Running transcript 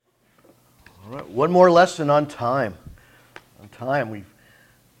All right, one more lesson on time. On time, we've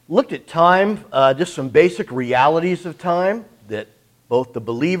looked at time, just some basic realities of time that both the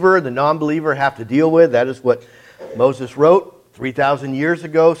believer and the non-believer have to deal with. That is what Moses wrote 3,000 years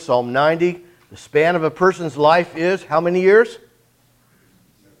ago, Psalm 90. The span of a person's life is how many years?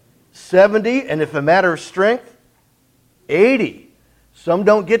 70, and if a matter of strength, 80. Some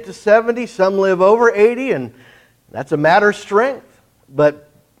don't get to 70, some live over 80, and that's a matter of strength. But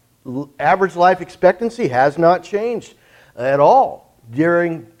average life expectancy has not changed at all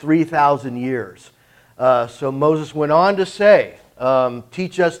during 3,000 years. So Moses went on to say,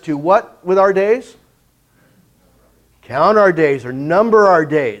 teach us to what with our days? Count our days or number our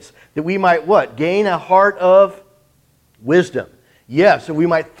days, that we might what? Gain a heart of wisdom. Yes, and we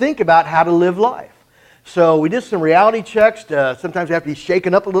might think about how to live life. So we did some reality checks. Sometimes we have to be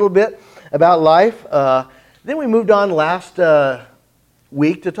shaken up a little bit about life. Then we moved on last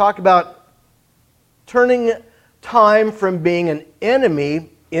week to talk about turning time from being an enemy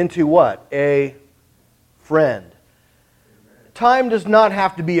into what? A friend. Time does not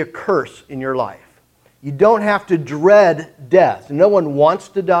have to be a curse in your life. You don't have to dread death. No one wants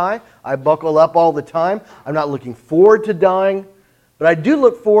to die. I buckle up all the time. I'm not looking forward to dying. But I do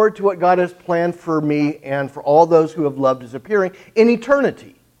look forward to what God has planned for me and for all those who have loved His appearing in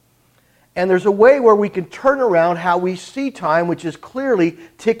eternity. And there's a way where we can turn around how we see time, which is clearly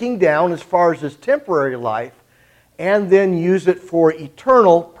ticking down as far as this temporary life, and then use it for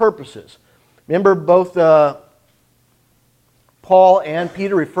eternal purposes. Remember, both Paul and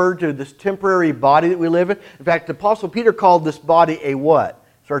Peter referred to this temporary body that we live in. In fact, the Apostle Peter called this body a what?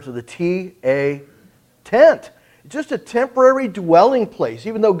 Starts with a T, a tent. It's just a temporary dwelling place.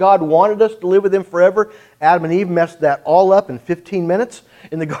 Even though God wanted us to live with Him forever, Adam and Eve messed that all up in 15 minutes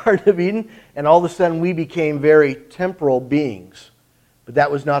in the Garden of Eden, and all of a sudden we became very temporal beings. But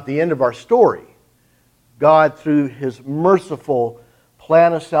that was not the end of our story. God, through His merciful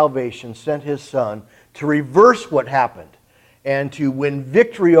plan of salvation, sent His Son to reverse what happened and to win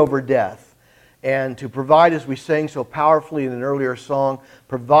victory over death and to provide, as we sang so powerfully in an earlier song,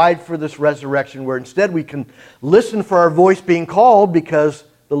 provide for this resurrection where instead we can listen for our voice being called because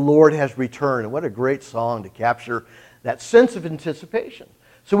the Lord has returned. And what a great song to capture that sense of anticipation.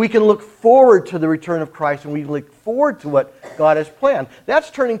 So we can look forward to the return of Christ and we look forward to what God has planned. That's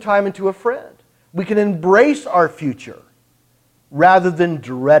turning time into a friend. We can embrace our future rather than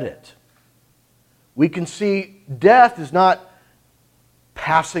dread it. We can see death is not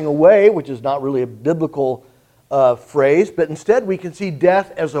passing away, which is not really a biblical phrase, but instead we can see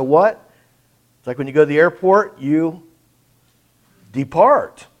death as a what? It's like when you go to the airport, you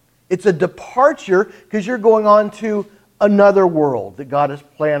depart. It's a departure because you're going on to another world that God has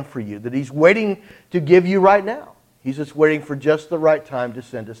planned for you, that He's waiting to give you right now. He's just waiting for just the right time to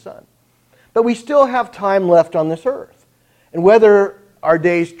send His Son. But we still have time left on this earth. And whether our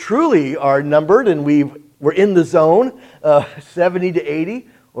days truly are numbered and we're in the zone, 70 to 80,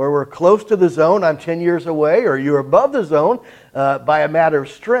 or we're close to the zone, I'm 10 years away, or you're above the zone by a matter of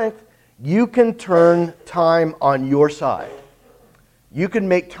strength, you can turn time on your side. You can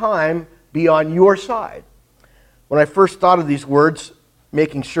make time be on your side. When I first thought of these words,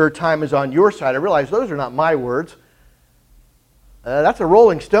 making sure time is on your side, I realized those are not my words. That's a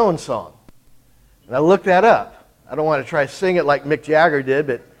Rolling Stones song. And I looked that up. I don't want to try to sing it like Mick Jagger did,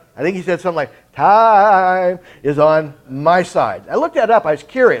 but I think he said something like, time is on my side. I looked that up. I was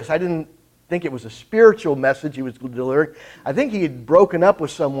curious. I didn't think it was a spiritual message he was delivering. I think he had broken up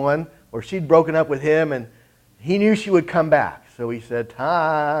with someone, or she'd broken up with him, and he knew she would come back. So he said,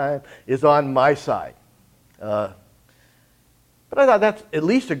 time is on my side. But I thought that's at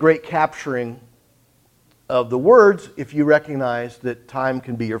least a great capturing of the words if you recognize that time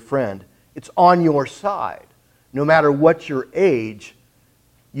can be your friend. It's on your side. No matter what your age,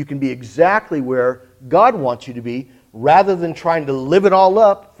 you can be exactly where God wants you to be rather than trying to live it all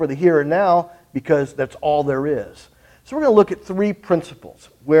up for the here and now because that's all there is. So we're going to look at three principles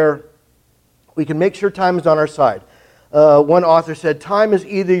where we can make sure time is on our side. One author said, time is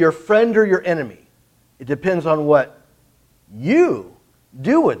either your friend or your enemy. It depends on what you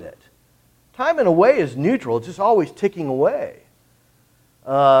do with it. Time in a way is neutral. It's just always ticking away.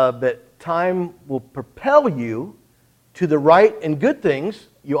 But time will propel you to the right and good things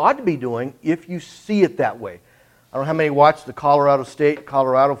you ought to be doing if you see it that way. I don't know how many watched the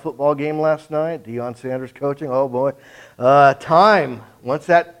Colorado football game last night. Deion Sanders coaching. Oh boy. Time. Once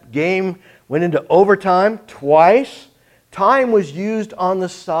that game went into overtime twice, time was used on the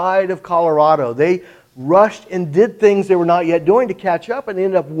side of Colorado. They rushed and did things they were not yet doing to catch up and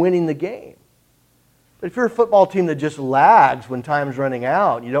ended up winning the game. But if you're a football team that just lags when time's running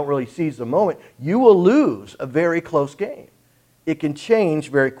out, and you don't really seize the moment, you will lose a very close game. It can change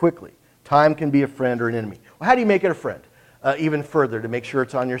very quickly. Time can be a friend or an enemy. Well, how do you make it a friend? Even further, to make sure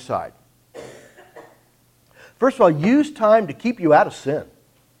it's on your side. First of all, use time to keep you out of sin.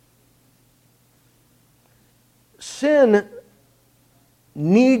 Sin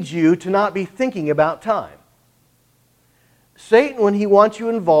needs you to not be thinking about time. Satan, when he wants you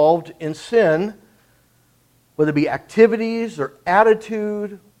involved in sin, whether it be activities or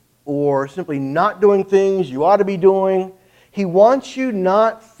attitude or simply not doing things you ought to be doing, he wants you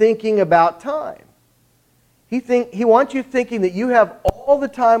not thinking about time. He wants you thinking that you have all the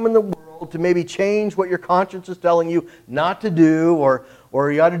time in the world to maybe change what your conscience is telling you not to do,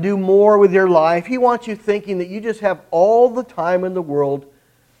 or you ought to do more with your life. He wants you thinking that you just have all the time in the world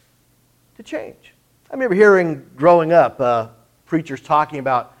to change. I remember hearing growing up preachers talking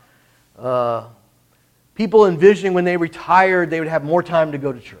about people envisioning when they retired they would have more time to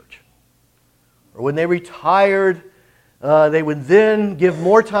go to church. Or when they retired they would then give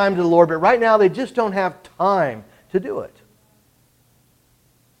more time to the Lord, but right now they just don't have time to do it.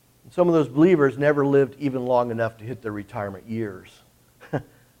 And some of those believers never lived even long enough to hit their retirement years.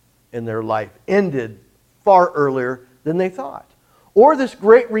 In their life ended far earlier than they thought. Or this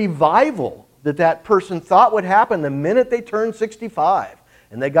great revival that person thought would happen the minute they turned 65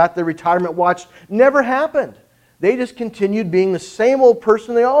 and they got their retirement watch never happened. They just continued being the same old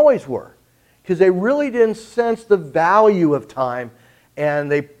person they always were, because they really didn't sense the value of time,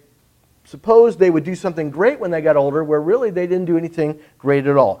 and they supposed they would do something great when they got older, where really they didn't do anything great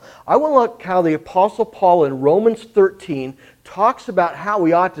at all. I want to look how the Apostle Paul in Romans 13 talks about how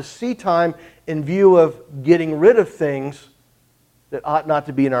we ought to see time in view of getting rid of things that ought not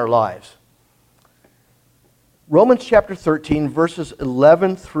to be in our lives. Romans chapter 13, verses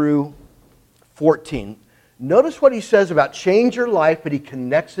 11 through 14. Notice what he says about change your life, but he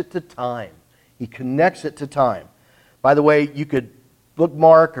connects it to time. He connects it to time. By the way, you could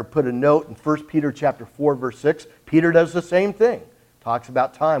bookmark or put a note in 1 Peter chapter 4, verse 6. Peter does the same thing. Talks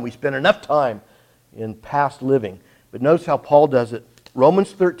about time. We spend enough time in past living. But notice how Paul does it.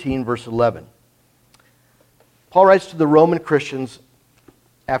 Romans 13, verse 11. Paul writes to the Roman Christians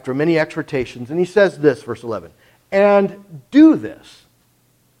after many exhortations, and he says this, verse 11, "And do this,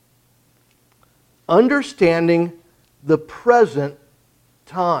 understanding the present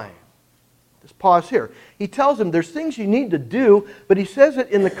time." Just pause here. He tells them there's things you need to do, but he says it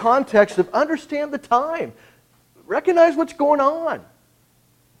in the context of understand the time. Recognize what's going on.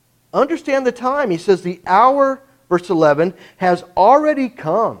 Understand the time. He says the hour, verse 11, has already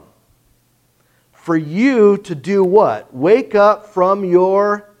come for you to do what? Wake up from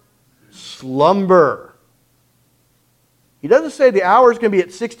your slumber. He doesn't say the hour is going to be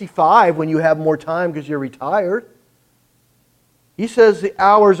at 65 when you have more time because you're retired. He says the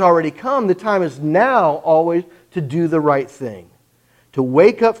hour's already come. The time is now always to do the right thing. To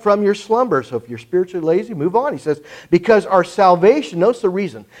wake up from your slumber. So if you're spiritually lazy, move on. He says, because our salvation, notice the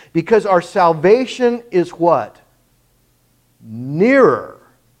reason, because our salvation is what? Nearer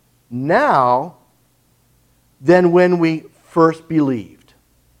now than when we first believed.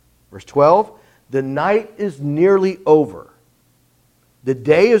 Verse 12, the night is nearly over. The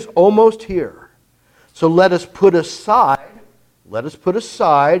day is almost here. So let us put aside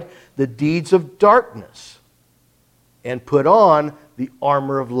the deeds of darkness and put on the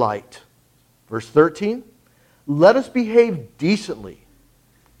armor of light. Verse 13, let us behave decently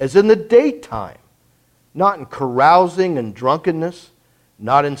as in the daytime, not in carousing and drunkenness,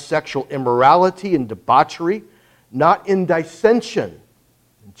 not in sexual immorality and debauchery, not in dissension,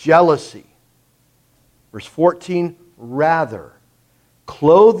 jealousy. Verse 14, rather,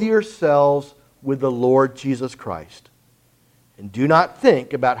 clothe yourselves with the Lord Jesus Christ, and do not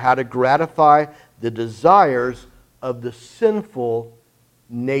think about how to gratify the desires of the sinful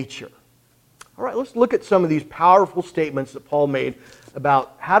nature. All right, let's look at some of these powerful statements that Paul made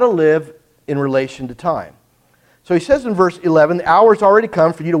about how to live in relation to time. So he says in verse 11, the hour's already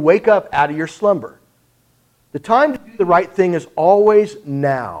come for you to wake up out of your slumber. The time to do the right thing is always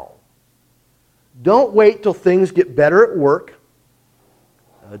now. Don't wait till things get better at work.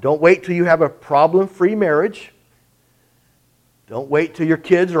 Don't wait till you have a problem-free marriage. Don't wait till your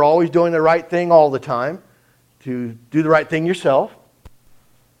kids are always doing the right thing all the time to do the right thing yourself.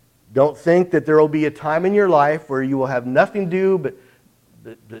 Don't think that there will be a time in your life where you will have nothing to do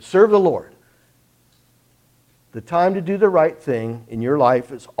but serve the Lord. The time to do the right thing in your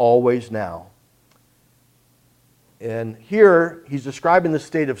life is always now. And here he's describing the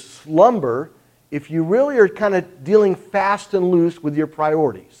state of slumber if you really are kind of dealing fast and loose with your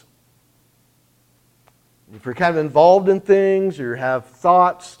priorities. If you're kind of involved in things, or you have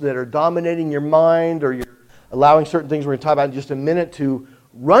thoughts that are dominating your mind, or you're allowing certain things we're going to talk about in just a minute to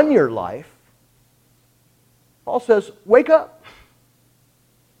run your life, Paul says, wake up.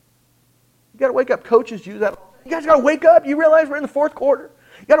 You got to wake up. Coaches use that. You guys got to wake up. You realize we're in the fourth quarter.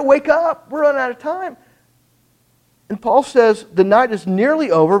 You got to wake up. We're running out of time. And Paul says the night is nearly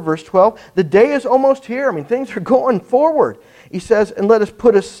over, verse 12. The day is almost here. I mean, things are going forward. He says, and let us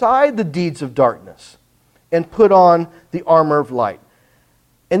put aside the deeds of darkness and put on the armor of light.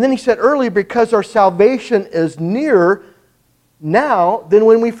 And then he said earlier, because our salvation is nearer now than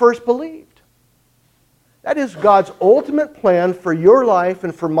when we first believed. That is, God's ultimate plan for your life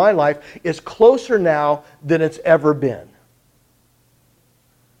and for my life is closer now than it's ever been.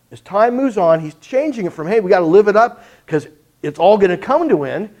 As time moves on, he's changing it from, hey, we got to live it up because it's all going to come to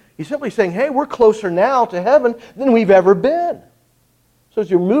an end. He's simply saying, hey, we're closer now to heaven than we've ever been. So as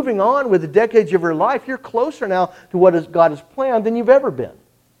you're moving on with the decades of your life, you're closer now to what God has planned than you've ever been.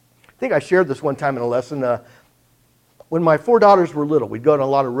 I think I shared this one time in a lesson. When my 4 daughters were little, we'd go on a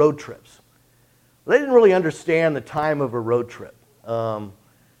lot of road trips. They didn't really understand the time of a road trip.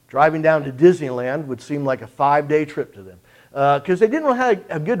 Driving down to Disneyland would seem like a 5-day trip to them. Because they didn't really have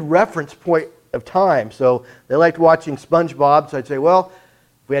a good reference point of time. So they liked watching SpongeBob. So I'd say, well,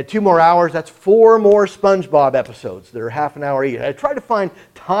 if we had 2 more hours, that's 4 more SpongeBob episodes that are half an hour each. I tried to find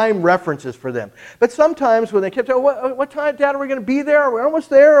time references for them. But sometimes when they kept saying, what time, Dad, are we going to be there? Are we almost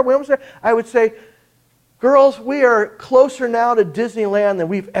there? Are we almost there? I would say, girls, we are closer now to Disneyland than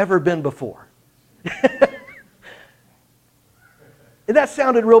we've ever been before. And that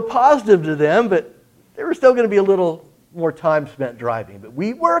sounded real positive to them, but there was still going to be a little more time spent driving. But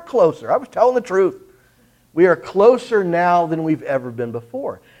we were closer. I was telling the truth. We are closer now than we've ever been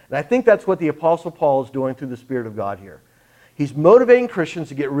before. And I think that's what the Apostle Paul is doing through the Spirit of God here. He's motivating Christians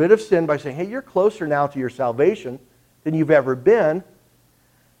to get rid of sin by saying, hey, you're closer now to your salvation than you've ever been.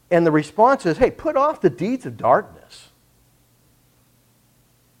 And the response is, hey, put off the deeds of darkness.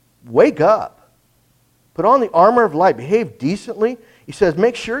 Wake up. Put on the armor of light. Behave decently. He says,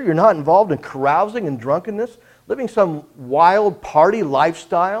 make sure you're not involved in carousing and drunkenness, living some wild party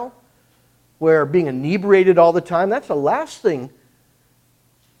lifestyle where being inebriated all the time, that's the last thing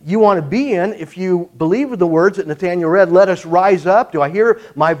you want to be in if you believe the words that Nathaniel read, let us rise up. Do I hear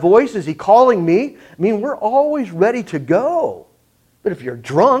my voice? Is he calling me? I mean, we're always ready to go. But if you're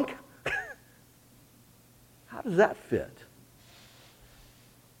drunk, how does that fit?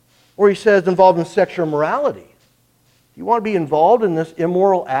 Or he says involved in sexual immorality. Do you want to be involved in this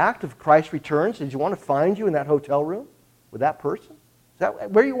immoral act if Christ returns? Does he want to find you in that hotel room with that person? Is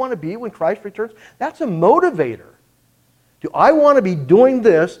that where you want to be when Christ returns? That's a motivator. Do I want to be doing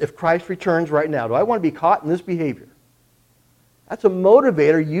this if Christ returns right now? Do I want to be caught in this behavior? That's a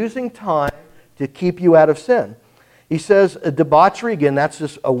motivator using time to keep you out of sin. He says debauchery, again, that's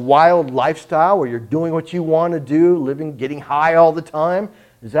just a wild lifestyle where you're doing what you want to do, living, getting high all the time.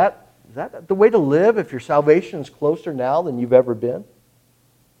 Is that the way to live if your salvation is closer now than you've ever been?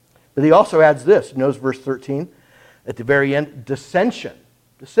 But he also adds this. Notice verse 13 at the very end, dissension.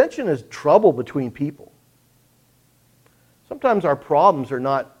 Dissension is trouble between people. Sometimes our problems are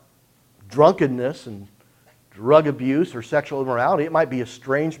not drunkenness and drug abuse or sexual immorality. It might be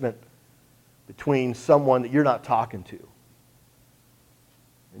estrangement between someone that you're not talking to.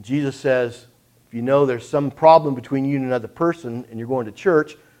 And Jesus says, if you know there's some problem between you and another person and you're going to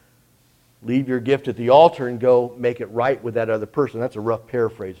church, leave your gift at the altar and go make it right with that other person. That's a rough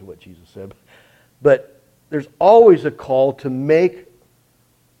paraphrase of what Jesus said. But there's always a call to make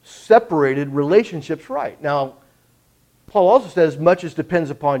separated relationships right. Now, Paul also says, much as depends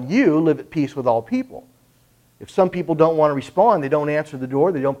upon you, live at peace with all people. If some people don't want to respond, they don't answer the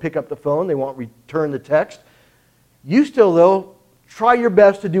door, they don't pick up the phone, they won't return the text, you still, though, try your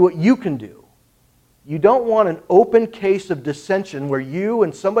best to do what you can do. You don't want an open case of dissension where you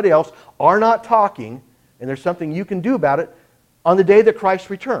and somebody else are not talking and there's something you can do about it on the day that Christ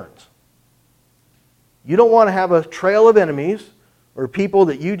returns. You don't want to have a trail of enemies or people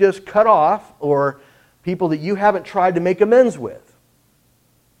that you just cut off or people that you haven't tried to make amends with.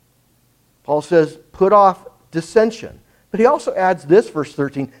 Paul says, put off dissension. But he also adds this, verse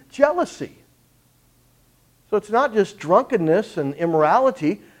 13, jealousy. So it's not just drunkenness and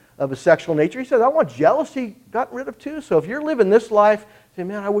immorality of a sexual nature. He says, I want jealousy gotten rid of too. So if you're living this life, say,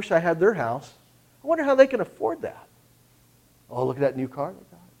 man, I wish I had their house. I wonder how they can afford that. Oh, look at that new car they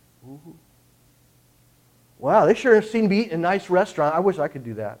got. Ooh. Wow, they sure seem to be eating in a nice restaurant. I wish I could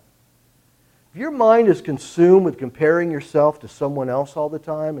do that. If your mind is consumed with comparing yourself to someone else all the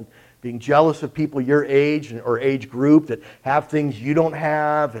time and being jealous of people your age or age group that have things you don't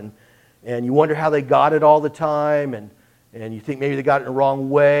have, and and you wonder how they got it all the time, and you think maybe they got it in the wrong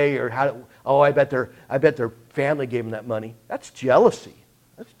way, or I bet their family gave them that money. That's jealousy.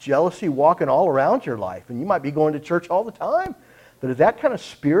 That's jealousy walking all around your life, and you might be going to church all the time. But if that kind of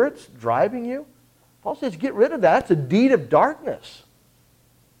spirit's driving you, Paul says get rid of that. It's a deed of darkness.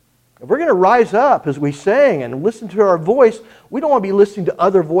 If we're going to rise up as we sing and listen to our voice, we don't want to be listening to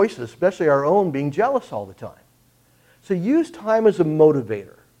other voices, especially our own, being jealous all the time. So use time as a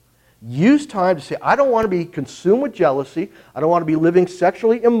motivator. Use time to say, I don't want to be consumed with jealousy. I don't want to be living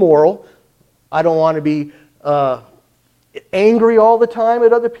sexually immoral. I don't want to be angry all the time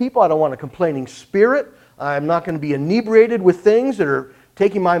at other people. I don't want a complaining spirit. I'm not going to be inebriated with things that are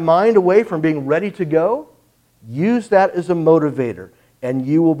taking my mind away from being ready to go. Use that as a motivator, and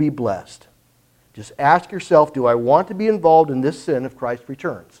you will be blessed. Just ask yourself, do I want to be involved in this sin if Christ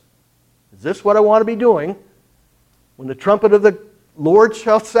returns? Is this what I want to be doing when the trumpet of the Lord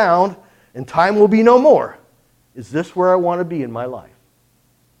shall sound and time will be no more? Is this where I want to be in my life?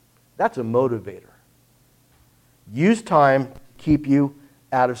 That's a motivator. Use time to keep you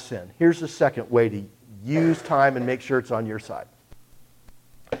out of sin. Here's the second way to use time and make sure it's on your side.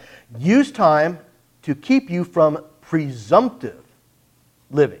 Use time to keep you from presumptive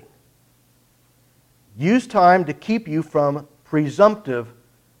living. Use time to keep you from presumptive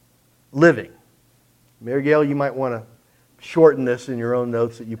living. Mary Gail, you might want to shorten this in your own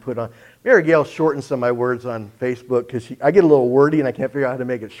notes that you put on. Mary Gail shortened some of my words on Facebook because I get a little wordy and I can't figure out how to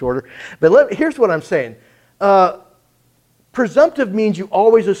make it shorter. But here's what I'm saying. Presumptive means you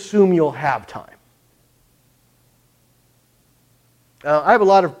always assume you'll have time. I have a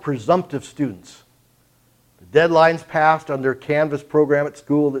lot of presumptive students. The deadline's passed on their Canvas program at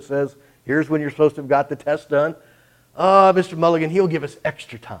school that says, here's when you're supposed to have got the test done. Mr. Mulligan, he'll give us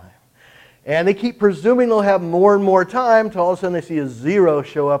extra time. And they keep presuming they'll have more and more time until all of a sudden they see a 0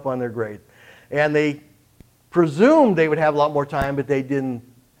 show up on their grade. And they presumed they would have a lot more time, but they didn't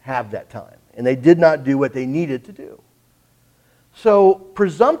have that time. And they did not do what they needed to do. So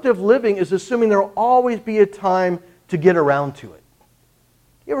presumptive living is assuming there will always be a time to get around to it.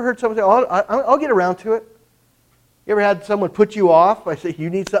 You ever heard someone say, I'll get around to it? You ever had someone put you off? I say, you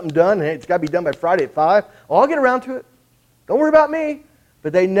need something done, and it's got to be done by Friday at 5. I'll get around to it. Don't worry about me.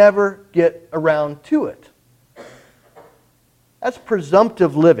 But they never get around to it. That's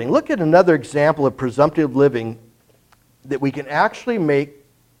presumptive living. Look at another example of presumptive living that we can actually make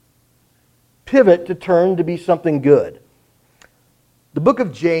pivot to turn to be something good. The book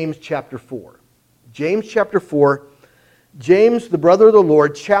of James chapter 4. James chapter 4. James, the brother of the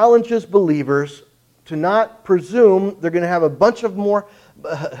Lord, challenges believers to not presume they're going to have a bunch of more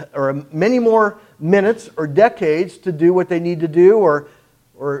or many more minutes or decades to do what they need to do, or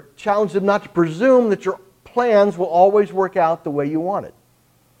challenge them not to presume that your plans will always work out the way you want it.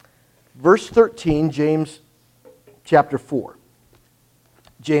 Verse 13, James chapter 4.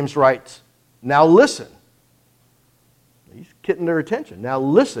 James writes, now listen. He's getting their attention. Now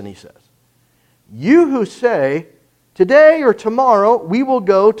listen, he says. You who say, today or tomorrow we will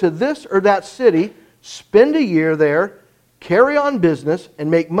go to this or that city, spend a year there, carry on business, and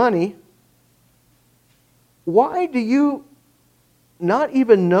make money, why do you not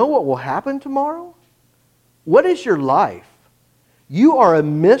even know what will happen tomorrow? What is your life? You are a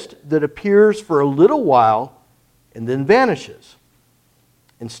mist that appears for a little while and then vanishes.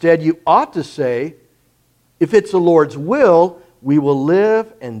 Instead, you ought to say, if it's the Lord's will, we will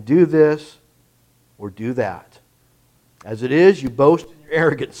live and do this or do that. As it is, you boast in your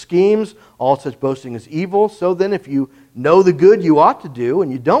arrogant schemes. All such boasting is evil. So then, if you know the good you ought to do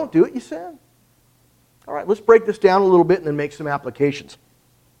and you don't do it, you sin. All right, let's break this down a little bit and then make some applications.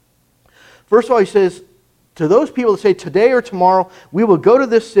 First of all, he says, to those people that say, today or tomorrow, we will go to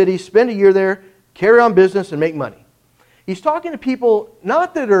this city, spend a year there, carry on business, and make money. He's talking to people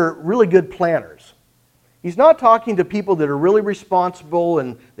not that are really good planners. He's not talking to people that are really responsible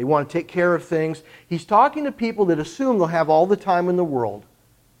and they want to take care of things. He's talking to people that assume they'll have all the time in the world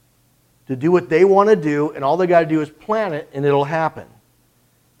to do what they want to do, and all they got to do is plan it, and it'll happen.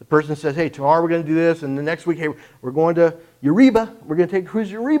 The person says, hey, tomorrow we're going to do this, and the next week, hey, we're going to Uriba. We're going to take a cruise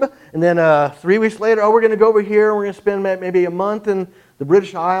to Uriba. And then 3 weeks later, we're going to go over here, and we're going to spend maybe a month in the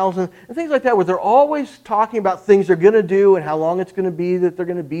British Isles, and things like that, where they're always talking about things they're going to do and how long it's going to be that they're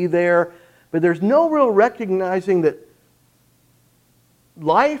going to be there. But there's no real recognizing that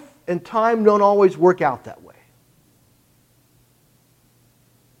life and time don't always work out that way.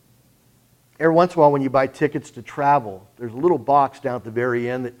 Every once in a while when you buy tickets to travel, there's a little box down at the very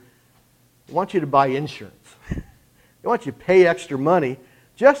end that wants you to buy insurance. They want you to pay extra money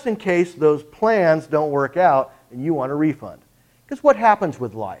just in case those plans don't work out and you want a refund. Because what happens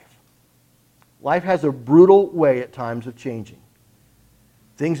with life? Life has a brutal way at times of changing.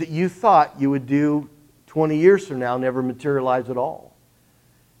 Things that you thought you would do 20 years from now never materialize at all.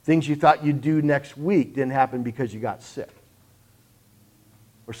 Things you thought you'd do next week didn't happen because you got sick.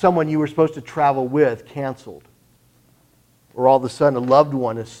 Or someone you were supposed to travel with canceled. Or all of a sudden a loved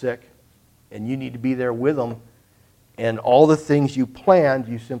one is sick and you need to be there with them, and all the things you planned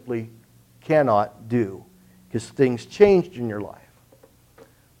you simply cannot do because things changed in your life.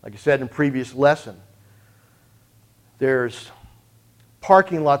 Like I said in previous lesson, there's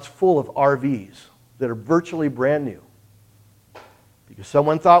parking lots full of RVs that are virtually brand new. Because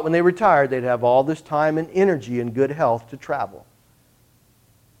someone thought when they retired they'd have all this time and energy and good health to travel.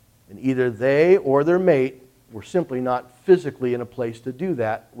 And either they or their mate were simply not physically in a place to do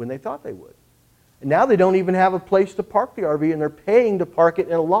that when they thought they would. And now they don't even have a place to park the RV, and they're paying to park it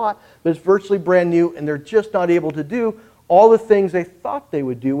in a lot, but it's virtually brand new, and they're just not able to do all the things they thought they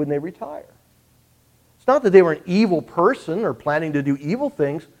would do when they retire. It's not that they were an evil person or planning to do evil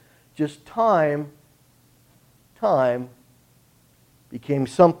things, just time became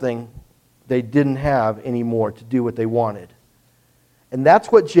something they didn't have anymore to do what they wanted. And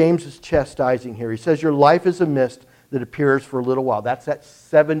that's what James is chastising here. He says your life is a mist that appears for a little while. That's that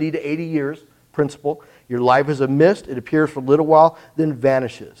 70 to 80 years principle. Your life is a mist, it appears for a little while, then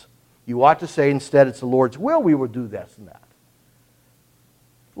vanishes. You ought to say instead, it's the Lord's will we will do this and that.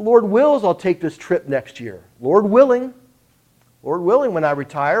 The Lord wills, I'll take this trip next year. Lord willing, when I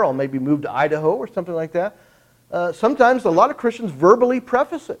retire, I'll maybe move to Idaho or something like that. Sometimes a lot of Christians verbally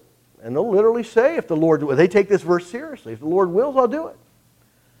preface it. And they'll literally say, if the Lord, they take this verse seriously. If the Lord wills, I'll do it.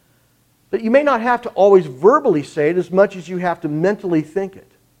 But you may not have to always verbally say it as much as you have to mentally think it.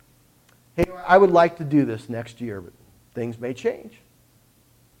 Hey, I would like to do this next year, but things may change.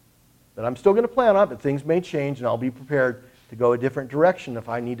 But I'm still going to plan on it, but things may change, and I'll be prepared to go a different direction if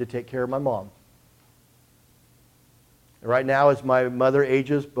I need to take care of my mom. And right now, as my mother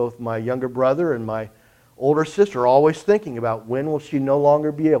ages, both my younger brother and my older sister are always thinking about when will she no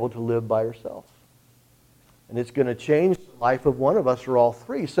longer be able to live by herself. And it's going to change the life of one of us or all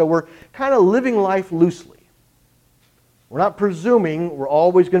three. So we're kind of living life loosely. We're not presuming we're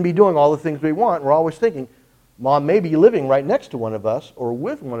always going to be doing all the things we want. We're always thinking, Mom may be living right next to one of us or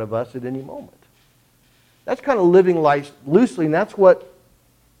with one of us at any moment. That's kind of living life loosely, and that's what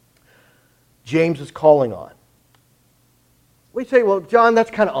James is calling on. We say, well, John,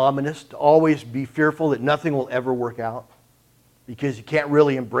 that's kind of ominous to always be fearful that nothing will ever work out because you can't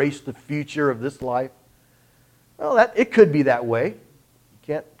really embrace the future of this life. Well, it could be that way. You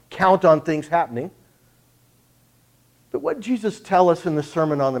can't count on things happening. But what did Jesus tell us in the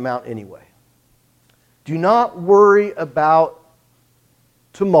Sermon on the Mount anyway? Do not worry about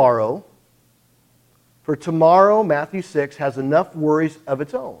tomorrow, for tomorrow, Matthew 6, has enough worries of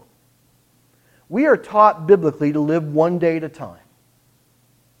its own. We are taught biblically to live one day at a time.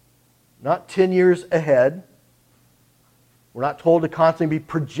 Not 10 years ahead. We're not told to constantly be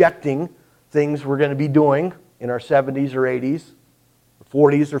projecting things we're going to be doing in our 70s or 80s,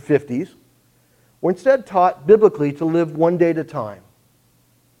 or 40s or 50s. We're instead taught biblically to live one day at a time.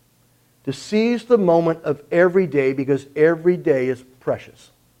 To seize the moment of every day because every day is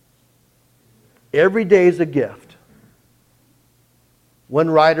precious. Every day is a gift. One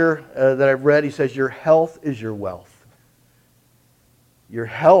writer that I've read, he says, your health is your wealth. Your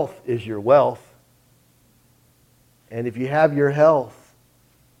health is your wealth. And if you have your health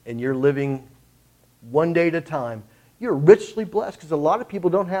and you're living one day at a time, you're richly blessed because a lot of people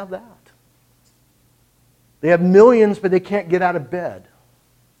don't have that. They have millions, but they can't get out of bed.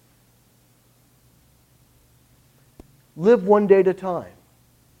 Live one day at a time.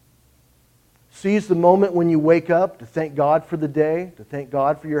 Seize the moment when you wake up to thank God for the day, to thank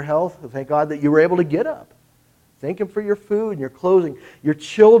God for your health, to thank God that you were able to get up. Thank Him for your food and your clothing, your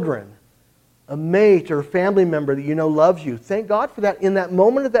children, a mate or a family member that you know loves you. Thank God for that in that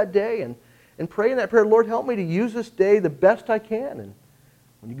moment of that day and pray in that prayer, Lord, help me to use this day the best I can. And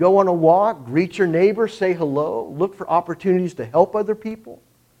when you go on a walk, greet your neighbor, say hello, look for opportunities to help other people.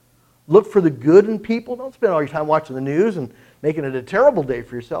 Look for the good in people. Don't spend all your time watching the news and making it a terrible day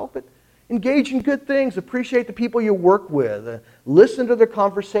for yourself, but engage in good things. Appreciate the people you work with. Listen to their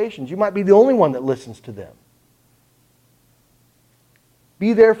conversations. You might be the only one that listens to them.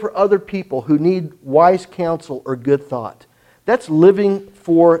 Be there for other people who need wise counsel or good thought. That's living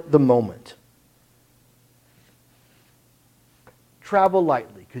for the moment. Travel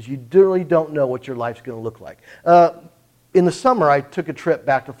lightly because you really don't know what your life's going to look like. In the summer, I took a trip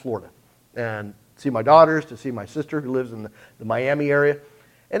back to Florida and see my daughters, to see my sister who lives in the Miami area.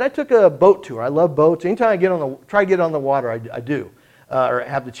 And I took a boat tour. I love boats. Anytime I try to get on the water, I do. or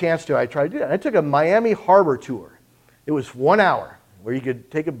have the chance to, I try to do that. I took a Miami harbor tour. It was 1 hour where you could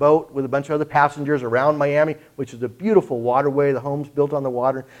take a boat with a bunch of other passengers around Miami, which is a beautiful waterway, the homes built on the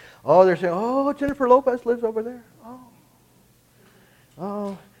water. Oh, they're saying, oh, Jennifer Lopez lives over there.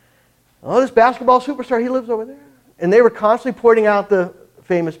 Oh, this basketball superstar, he lives over there. And they were constantly pointing out the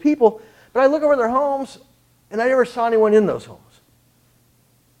famous people, but I look over their homes, and I never saw anyone in those homes.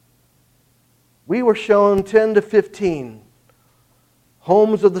 We were shown 10 to 15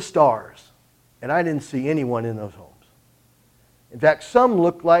 homes of the stars, and I didn't see anyone in those homes. In fact, some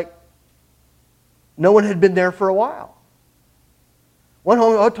looked like no one had been there for a while. One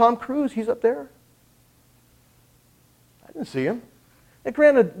home, oh, Tom Cruise, he's up there. I didn't see him. And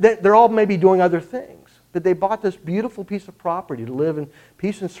granted, they're all maybe doing other things, but they bought this beautiful piece of property to live in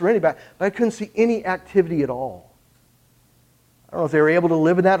peace and serenity, but I couldn't see any activity at all. I don't know if they were able to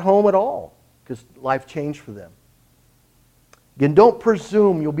live in that home at all, because life changed for them. Again, don't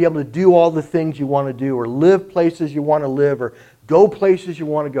presume you'll be able to do all the things you want to do, or live places you want to live, or go places you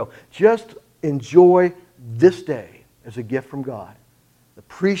want to go. Just enjoy this day as a gift from God.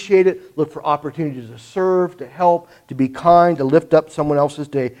 Appreciate it. Look for opportunities to serve, to help, to be kind, to lift up someone else's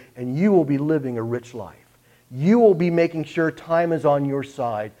day, and you will be living a rich life. You will be making sure time is on your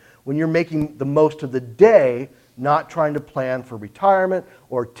side when you're making the most of the day, not trying to plan for retirement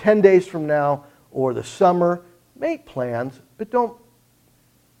or 10 days from now or the summer. Make plans, but don't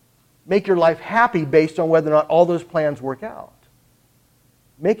make your life happy based on whether or not all those plans work out.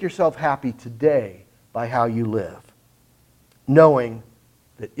 Make yourself happy today by how you live, knowing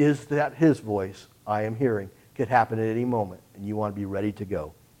that is that His voice I am hearing could happen at any moment, and you want to be ready to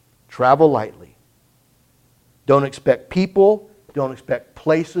go. Travel lightly. Don't expect people, don't expect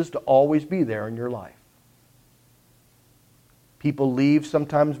places to always be there in your life. People leave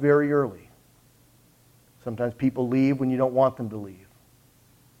sometimes very early. Sometimes people leave when you don't want them to leave.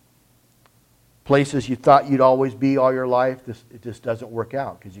 Places you thought you'd always be all your life, it just doesn't work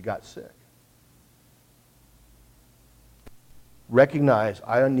out because you got sick. Recognize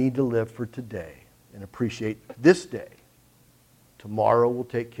I need to live for today and appreciate this day. Tomorrow will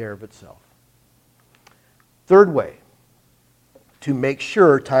take care of itself. Third way to make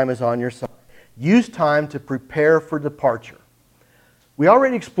sure time is on your side. Use time to prepare for departure. We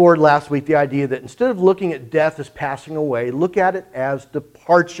already explored last week the idea that instead of looking at death as passing away, look at it as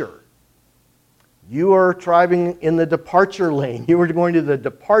departure. You are driving in the departure lane. You are going to the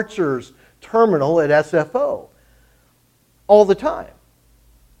departures terminal at SFO all the time.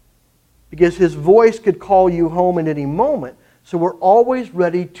 Because His voice could call you home at any moment, so we're always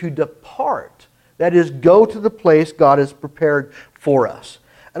ready to depart. That is, go to the place God has prepared for us.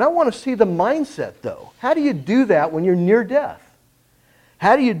 And I want to see the mindset, though. How do you do that when you're near death?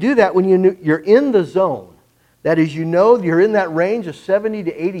 How do you do that when you're in the zone? That is, you know you're in that range of 70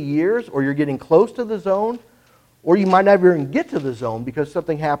 to 80 years, or you're getting close to the zone, or you might never even get to the zone because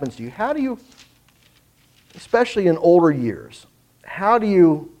something happens to you. How do you, especially in older years, how do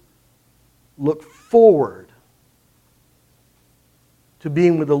you look forward to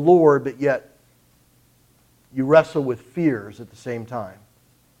being with the Lord, but yet you wrestle with fears at the same time?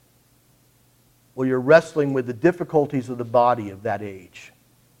 Well, you're wrestling with the difficulties of the body of that age,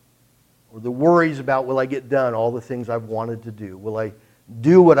 or the worries about, will I get done all the things I've wanted to do? Will I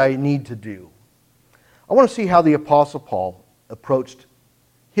do what I need to do? I want to see how the Apostle Paul approached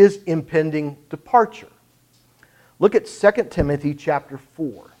his impending departure. Look at 2 Timothy chapter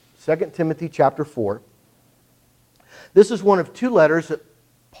 4. 2 Timothy chapter 4. This is one of two letters that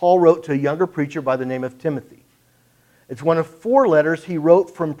Paul wrote to a younger preacher by the name of Timothy. It's one of 4 letters he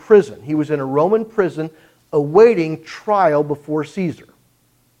wrote from prison. He was in a Roman prison awaiting trial before Caesar.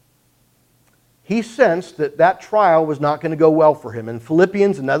 He sensed that that trial was not going to go well for him. In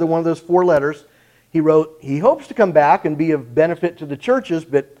Philippians, another one of those 4 letters, he wrote, he hopes to come back and be of benefit to the churches,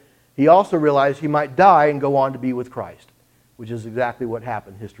 but he also realized he might die and go on to be with Christ, which is exactly what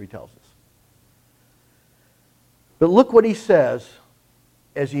happened, history tells us. But look what he says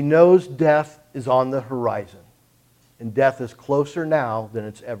as he knows death is on the horizon. And death is closer now than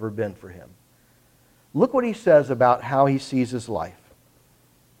it's ever been for him. Look what he says about how he sees his life.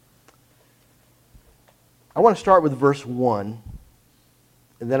 I want to start with verse 1,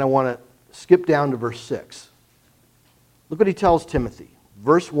 and then I want to skip down to verse 6. Look what he tells Timothy.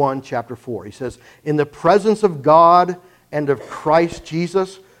 Verse 1, chapter 4. He says, in the presence of God and of Christ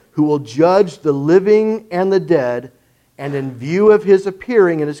Jesus, who will judge the living and the dead, and in view of His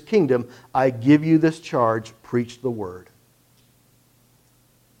appearing in His kingdom, I give you this charge, preach the word.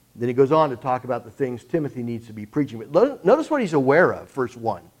 Then he goes on to talk about the things Timothy needs to be preaching. But notice what he's aware of, verse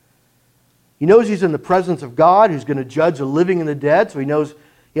 1. He knows he's in the presence of God who's going to judge the living and the dead, so he knows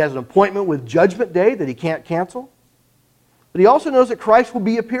he has an appointment with Judgment Day that he can't cancel. But he also knows that Christ will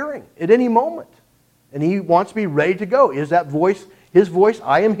be appearing at any moment. And he wants to be ready to go. Is that voice his voice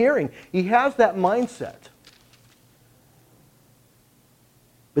I am hearing? He has that mindset.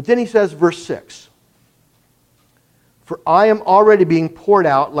 But then he says, verse 6, "For I am already being poured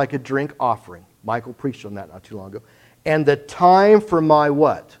out like a drink offering." Michael preached on that not too long ago. "And the time for my"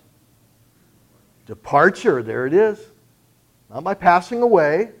 what? Departure. There it is. Not my passing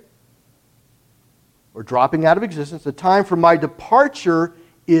away or dropping out of existence. The time for my departure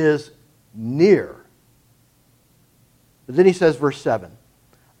is near. But then he says, verse 7,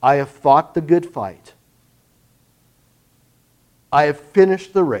 "I have fought the good fight. I have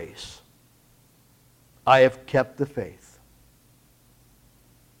finished the race. I have kept the faith."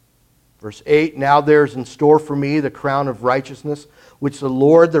 Verse 8, "Now there is in store for me the crown of righteousness, which the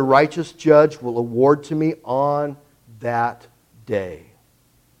Lord, the righteous judge, will award to me on that day.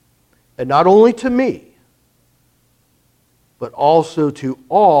 And not only to me, but also to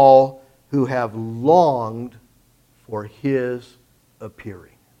all who have longed for His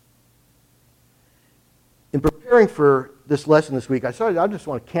appearing." In preparing for this lesson this week, I just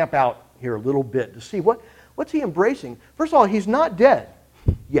want to camp out here a little bit to see what's he embracing. First of all, he's not dead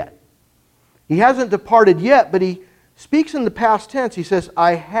yet. He hasn't departed yet, but he speaks in the past tense. He says,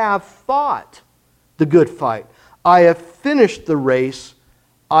 "I have fought the good fight. I have finished the race.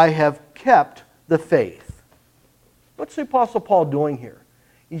 I have kept the faith." What's the Apostle Paul doing here?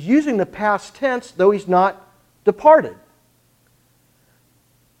 He's using the past tense, though he's not departed.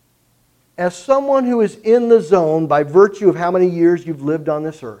 As someone who is in the zone by virtue of how many years you've lived on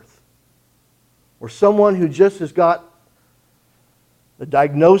this earth, or someone who just has got the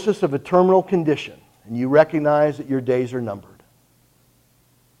diagnosis of a terminal condition, and you recognize that your days are numbered.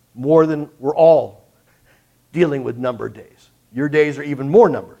 More than we're all dealing with numbered days. Your days are even more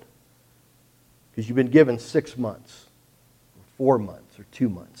numbered because you've been given 6 months, or 4 months, or 2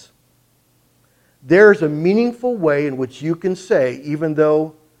 months. There's a meaningful way in which you can say, even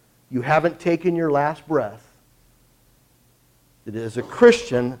though you haven't taken your last breath, that as a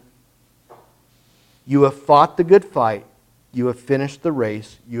Christian, you have fought the good fight, you have finished the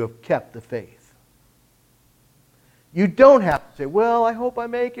race, you have kept the faith. You don't have to say, "Well, I hope I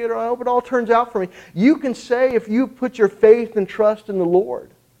make it," or "I hope it all turns out for me." You can say, if you put your faith and trust in the Lord,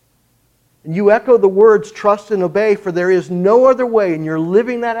 and you echo the words, "Trust and obey," for there is no other way, and you're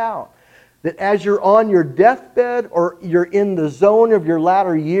living that out, that as you're on your deathbed or you're in the zone of your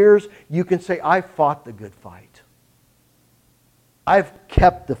latter years, you can say, "I fought the good fight. I've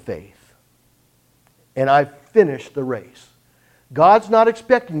kept the faith. And I've finished the race." God's not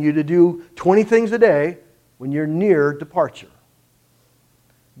expecting you to do 20 things a day when you're near departure.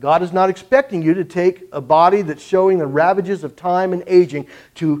 God is not expecting you to take a body that's showing the ravages of time and aging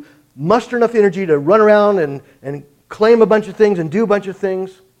to muster enough energy to run around and claim a bunch of things and do a bunch of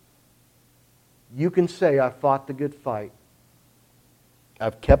things. You can say, "I fought the good fight.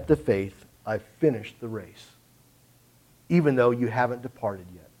 I've kept the faith. I've finished the race." Even though you haven't departed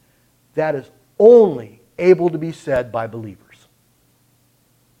yet. That is only able to be said by believers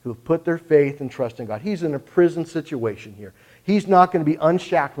who have put their faith and trust in God. He's in a prison situation here. He's not going to be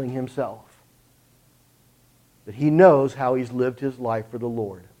unshackling himself. But he knows how he's lived his life for the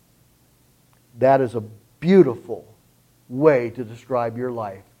Lord. That is a beautiful way to describe your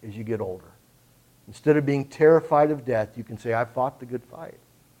life as you get older. Instead of being terrified of death, you can say, "I fought the good fight.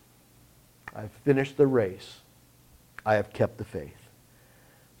 I've finished the race. I have kept the faith."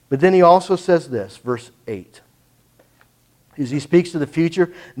 But then he also says this, verse 8. As he speaks to the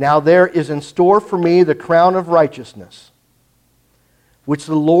future, "Now there is in store for me the crown of righteousness, which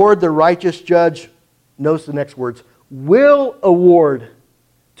the Lord, the righteous judge," notice the next words, "will award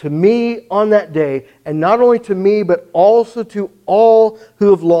to me on that day, and not only to me, but also to all who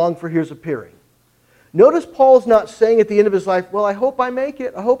have longed for His appearing." Notice Paul's not saying at the end of his life, "Well, I hope I make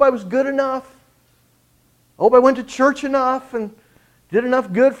it. I hope I was good enough. I hope I went to church enough and did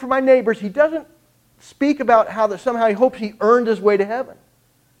enough good for my neighbors." He doesn't speak about how that somehow he hopes he earned his way to heaven.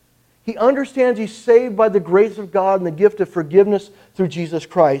 He understands he's saved by the grace of God and the gift of forgiveness through Jesus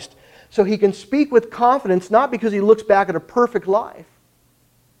Christ. So he can speak with confidence, not because he looks back at a perfect life,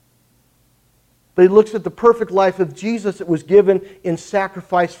 but he looks at the perfect life of Jesus that was given in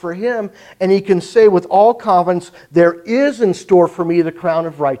sacrifice for him, and he can say with all confidence, "There is in store for me the crown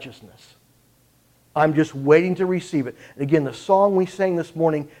of righteousness. I'm just waiting to receive it." And again, the song we sang this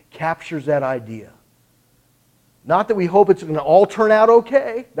morning captures that idea. Not that we hope it's going to all turn out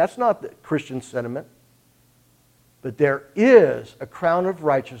okay. That's not the Christian sentiment. But there is a crown of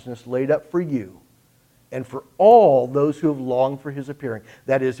righteousness laid up for you and for all those who have longed for His appearing.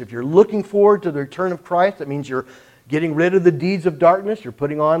 That is, if you're looking forward to the return of Christ, that means you're getting rid of the deeds of darkness, you're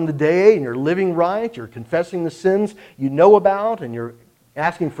putting on the day, and you're living right, you're confessing the sins you know about, and you're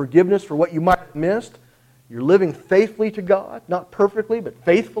asking forgiveness for what you might have missed. You're living faithfully to God, not perfectly, but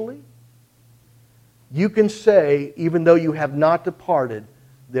faithfully. You can say, even though you have not departed,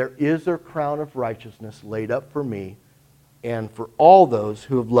 there is a crown of righteousness laid up for me and for all those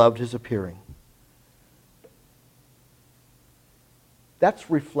who have loved His appearing. That's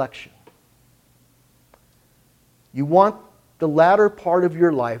reflection. You want the latter part of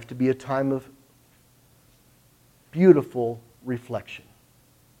your life to be a time of beautiful reflection.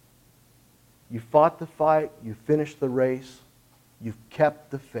 You fought the fight, you finished the race, you've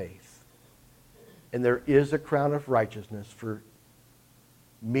kept the faith. And there is a crown of righteousness for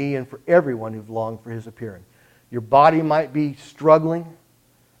me and for everyone who've longed for His appearing. Your body might be struggling.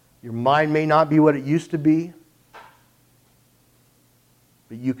 Your mind may not be what it used to be.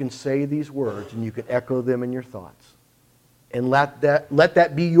 But you can say these words and you can echo them in your thoughts. And let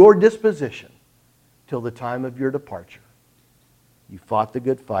that be your disposition till the time of your departure. You fought the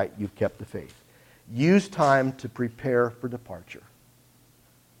good fight. You've kept the faith. Use time to prepare for departure.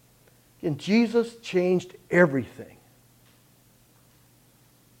 Again, Jesus changed everything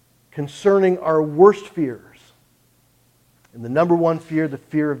concerning our worst fears. And the number one fear, the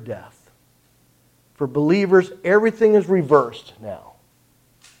fear of death. For believers, everything is reversed now.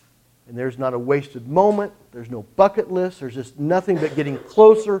 And there's not a wasted moment. There's no bucket list. There's just nothing but getting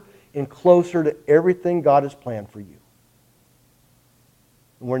closer and closer to everything God has planned for you.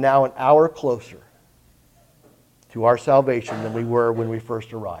 And we're now an hour closer to our salvation than we were when we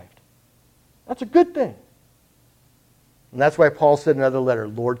first arrived. That's a good thing. And that's why Paul said in another letter,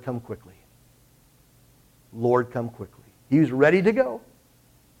 Lord, come quickly. Lord, come quickly. He was ready to go.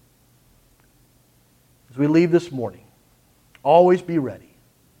 As we leave this morning, always be ready.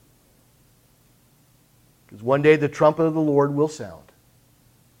 Because one day the trumpet of the Lord will sound.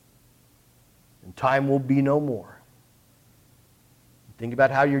 And time will be no more. Think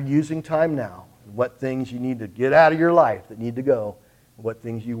about how you're using time now. And what things you need to get out of your life that need to go. And what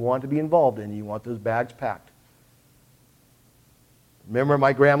things you want to be involved in. You want those bags packed. Remember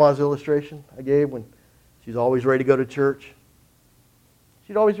my grandma's illustration I gave when she's always ready to go to church?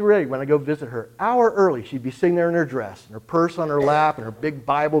 She'd always be ready when I go visit her. Hour early, she'd be sitting there in her dress, and her purse on her lap, and her big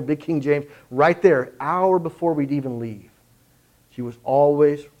Bible, big King James, right there, hour before we'd even leave. She was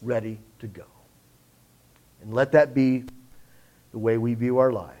always ready to go. And let that be the way we view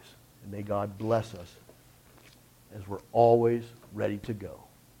our lives. And may God bless us as we're always ready to go,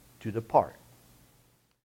 to depart